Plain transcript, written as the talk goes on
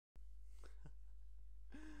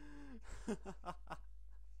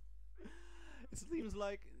It seems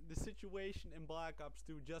like the situation in Black Ops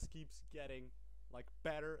 2 just keeps getting like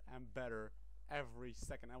better and better every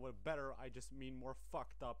second. And with better, I just mean more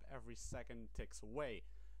fucked up every second ticks away.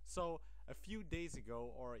 So a few days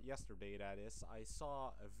ago, or yesterday that is, I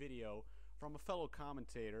saw a video from a fellow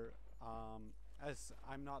commentator. As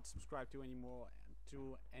I'm not subscribed to anymore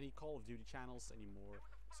to any Call of Duty channels anymore,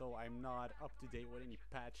 so I'm not up to date with any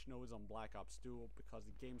patch notes on Black Ops 2 because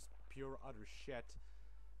the game's pure utter shit.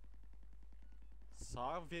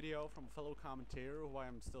 Saw a video from a fellow commentator who I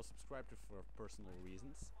am still subscribed to for personal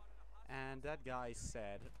reasons, and that guy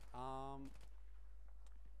said,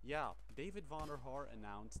 yeah, David Vonderhaar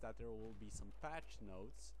announced that there will be some patch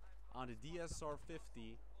notes on the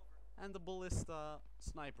DSR-50 and the ballista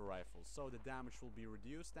sniper rifles, so the damage will be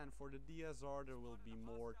reduced, and for the DSR there will be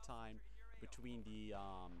more time between the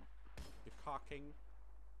cocking.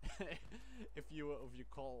 if you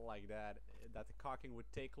call it like that the cocking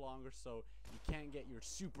would take longer, so you can't get your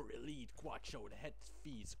super elite quad shot head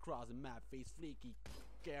feeds across the map, face flaky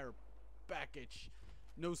care package,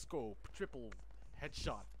 no scope, triple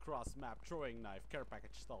headshot, cross map, throwing knife, care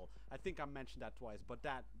package stall. I think I mentioned that twice, but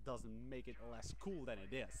that doesn't make it less cool than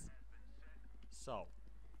it is. So,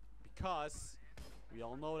 because we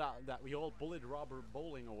all know that we all bullied Robert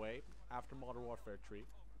Bowling away after Modern Warfare 3.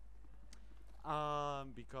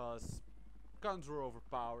 Because guns were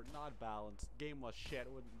overpowered, not balanced, game was shit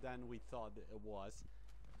than we thought it was.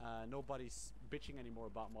 Nobody's bitching anymore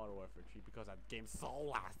about Modern Warfare 3 because that game saw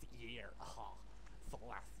last year. So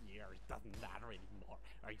last year, it doesn't matter anymore.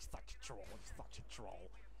 Are you such a troll? You're such a troll.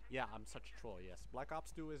 Yeah, I'm such a troll, yes. Black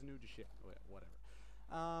Ops 2 is new to shit. Whatever.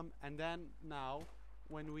 And then, now,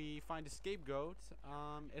 when we find a scapegoat,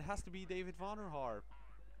 it has to be David Vonderhaar.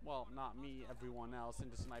 Well, not me, everyone else in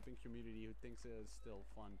the sniping community who thinks it is still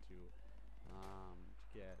fun to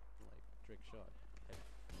get, like, trick shot, head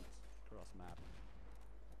feet, cross map.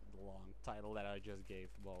 The long title that I just gave,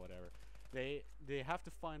 well, whatever. They have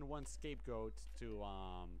to find one scapegoat to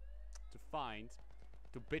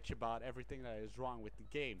bitch about everything that is wrong with the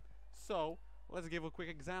game. So let's give a quick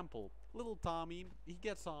example. Little Tommy, he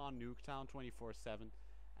gets on Nuketown 24/7,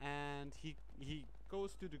 and he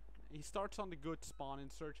starts on the good spawn in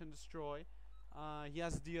Search and Destroy. He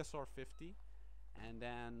has DSR-50, and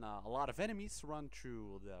then a lot of enemies run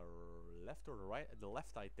through the left or the right, the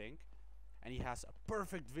left I think, and he has a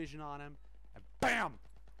perfect vision on him, and BAM!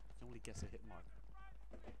 He only gets a hit marker.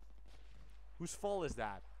 Whose fault is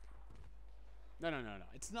that? No.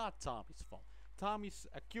 It's not Tommy's fault. Tommy's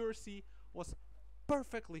accuracy was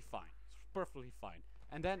perfectly fine. Perfectly fine.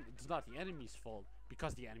 And then it's not the enemy's fault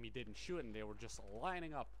because the enemy didn't shoot and they were just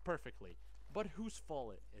lining up perfectly. But whose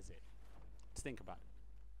fault is it? Let's think about it.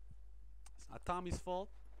 It's not Tommy's fault.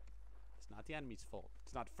 It's not the enemy's fault.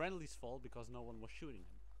 It's not Friendly's fault because no one was shooting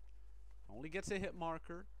him. Only gets a hit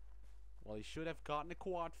marker. Well, he should have gotten a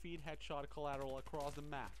quad feed headshot collateral across the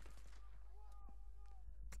map.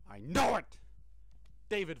 I know it!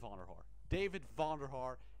 David Vonderhaar. David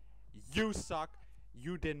Vonderhaar, you suck.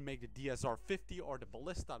 You didn't make the DSR-50 or the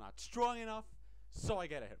ballista not strong enough, so I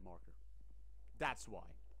get a hit marker. That's why.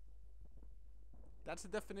 That's the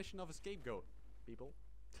definition of a scapegoat, people.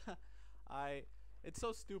 It's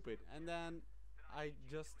so stupid. And then I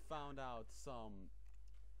just found out some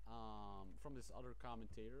from this other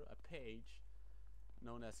commentator, a page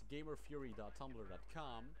known as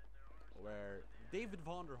gamerfury.tumblr.com, where David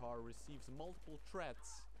Vonderhaar receives multiple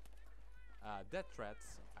threats, death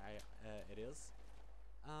threats. It is.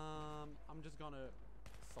 I'm just gonna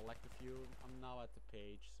select a few. I'm now at the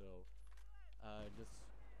page, so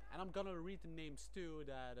and I'm gonna read the names too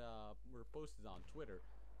that were posted on Twitter.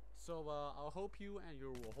 So I hope you and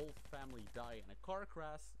your whole family die in a car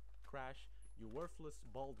crash. You worthless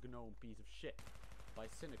bald gnome piece of shit. By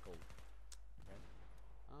Cynical. Okay.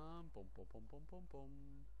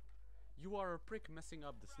 You are a prick messing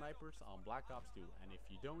up the snipers on Black Ops 2, and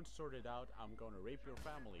if you don't sort it out, I'm gonna rape your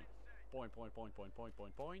family. Point.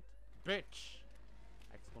 Bitch!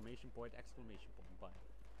 Exclamation point, by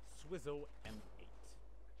Swizzo M8.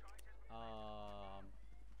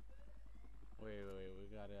 Wait, we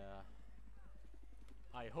gotta...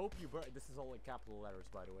 I hope you burn... This is all in capital letters,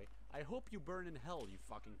 by the way. I hope you burn in hell, you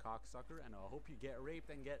fucking cocksucker, and I hope you get raped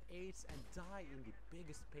and get AIDS and die in the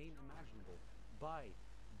biggest pain imaginable. By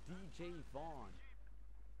DJ Vaughn.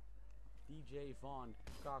 DJ Vaughn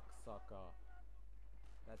cocksucker.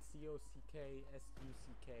 That's C-O-C-K-S-U-C-K-E.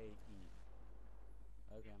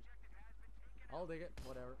 Okay. I'll dig it,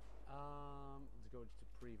 whatever. Let's go to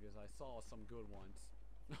previous. I saw some good ones.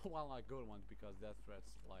 Well, not good ones because death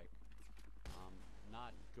threats, like,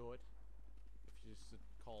 not good. you should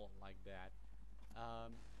call it like that.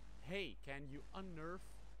 Hey, can you unnerf,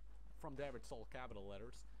 from there it's all capital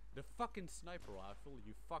letters, the fucking sniper rifle,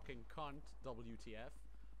 you fucking cunt, WTF.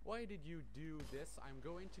 Why did you do this? I'm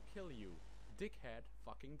going to kill you. Dickhead,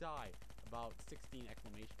 fucking die. About 16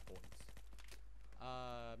 exclamation points.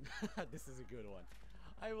 This is a good one.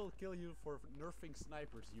 I will kill you for nerfing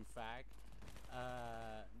snipers, you fag.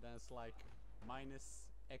 Then it's like minus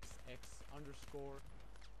XX underscore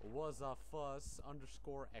was a fuzz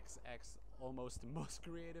underscore XX. Almost the most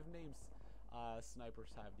creative names snipers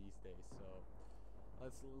have these days. So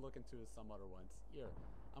let's look into some other ones. Here,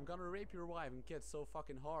 I'm gonna rape your wife and kids so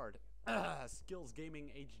fucking hard. Skills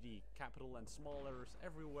Gaming HD, capital and small letters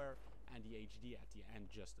everywhere, and the HD at the end.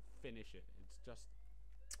 Just finish it.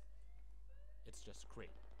 It's just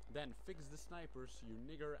great. Then fix the snipers, you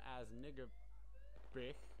nigger ass nigger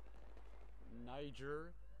big,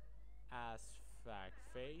 Niger ass fag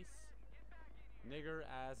face, nigger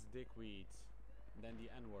ass dickweed. And then the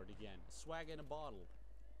N-word again. Swag in a bottle.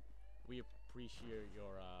 We appreciate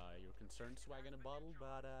your concern, swag in a bottle,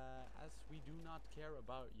 but as we do not care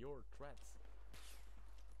about your threats.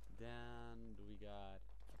 Then we got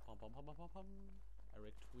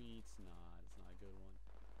Eric tweets. Nah, it's not a good one.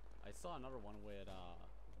 I saw another one with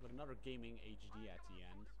another gaming HD at the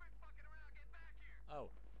end. Oh,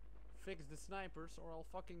 fix the snipers or I'll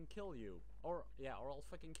fucking kill you. Or I'll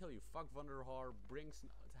fucking kill you. Fuck Vanderhaar brings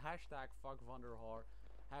hashtag fuck Vanderhaar.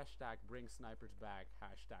 Hashtag bring snipers back.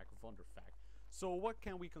 Hashtag Vanderfact. So what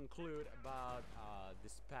can we conclude about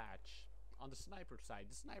this patch on the sniper side?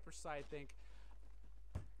 The sniper side think,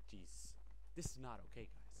 jeez, this is not okay,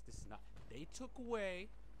 guys. This is not. They took away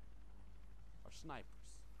our snipers.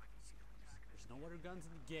 There's no other guns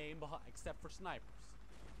in the game except for snipers.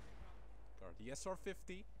 Got the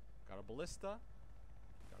SR50, got a ballista,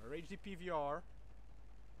 got our HD PVR.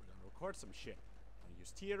 We're gonna record some shit. I'm gonna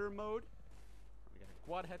use theater mode. We got a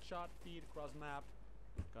quad headshot feed across map.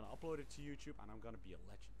 Gonna upload it to YouTube, and I'm gonna be a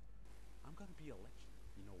legend. I'm gonna be a legend.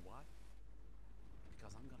 You know why?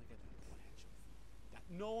 Because I'm gonna get that quad headshot feed that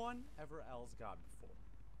no one ever else got before.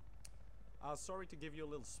 Sorry to give you a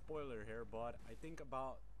little spoiler here, but I think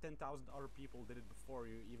about 10,000 other people did it before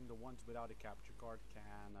you. Even the ones without a capture card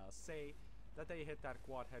can say that they hit that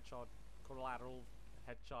quad headshot, collateral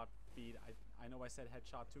headshot feed. I know I said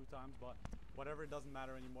headshot 2 times, but whatever, it doesn't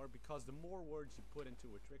matter anymore, because the more words you put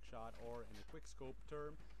into a trick shot, or in a quick scope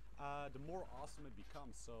term, the more awesome it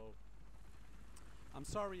becomes. So I'm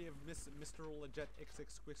sorry if Mr. Legit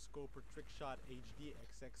XX Quickscoper Trick Shot HD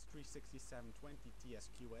XX 36720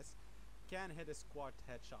 TSQS can't hit his quad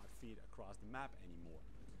headshot feed across the map anymore.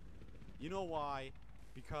 You know why?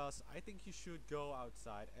 Because I think you should go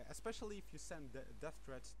outside, especially if you send death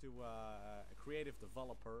threats to a creative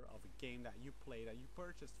developer of a game that you play, that you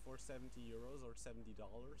purchased for 70 euros or $70,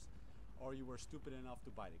 or you were stupid enough to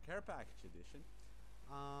buy the care package edition.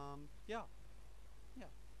 Yeah.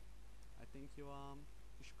 I think you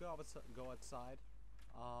should go outside,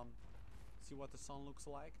 see what the sun looks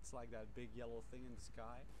like. It's like that big yellow thing in the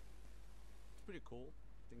sky. It's pretty cool.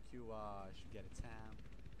 I think you should get a tan.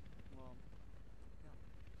 Well, yeah.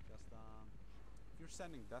 Just if you're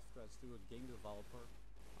sending death threats to a game developer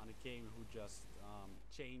on a game who just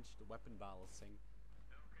changed the weapon balancing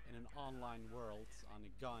in an online world on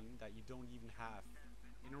a gun that you don't even have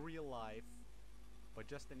in real life, but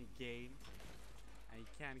just in a game, and you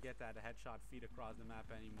can't get that headshot feed across the map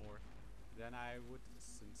anymore, then I would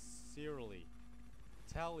sincerely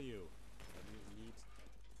tell you that you need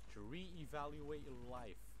to re-evaluate your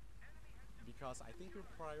life, because I think your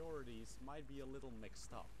priorities might be a little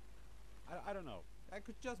mixed up. I don't know. That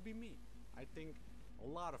could just be me. I think a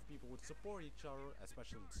lot of people would support each other,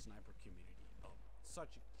 especially in the sniper community. Oh,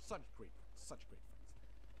 such great friends.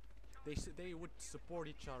 They would support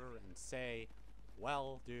each other and say,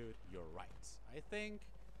 well, dude, you're right. I think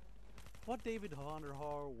what David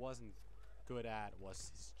Vanderhaar wasn't good at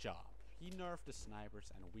was his job. He nerfed the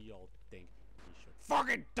snipers, and we all think he should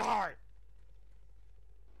fucking die!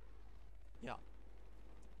 Yeah.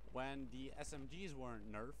 When the SMGs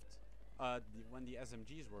weren't nerfed, when the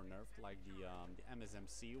SMGs were nerfed, like the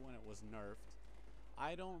MSMC when it was nerfed,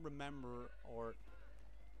 I don't remember or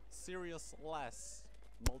serious less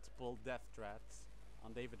multiple death threats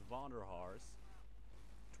on David Vanderhaar's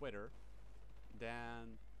Twitter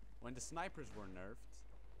than when the snipers were nerfed.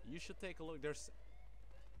 You should take a look. There's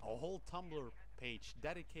a whole Tumblr page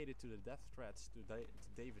dedicated to the death threats to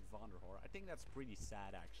David Vanderhaar. I think that's pretty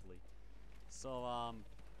sad, actually. So,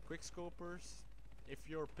 quickscopers, if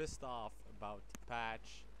you're pissed off about the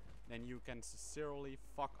patch, then you can sincerely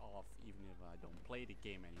fuck off, even if I don't play the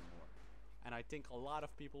game anymore. and I think a lot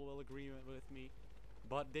of people will agree with me,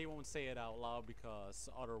 but they won't say it out loud because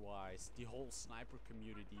otherwise the whole sniper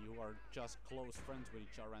community, who are just close friends with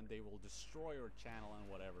each other, and they will destroy your channel and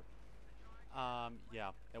whatever.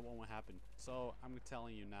 Yeah, that won't happen. So I'm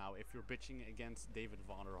telling you now, if you're bitching against David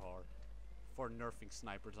Vonderhaar for nerfing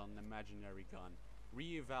snipers on an imaginary gun,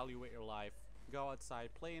 reevaluate your life, go outside,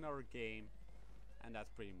 play another game, and that's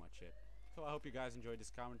pretty much it. So I hope you guys enjoyed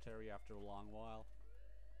this commentary after a long while.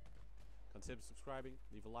 Consider subscribing,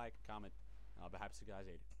 leave a like, comment, and I'll perhaps see you guys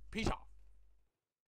later. Peace out!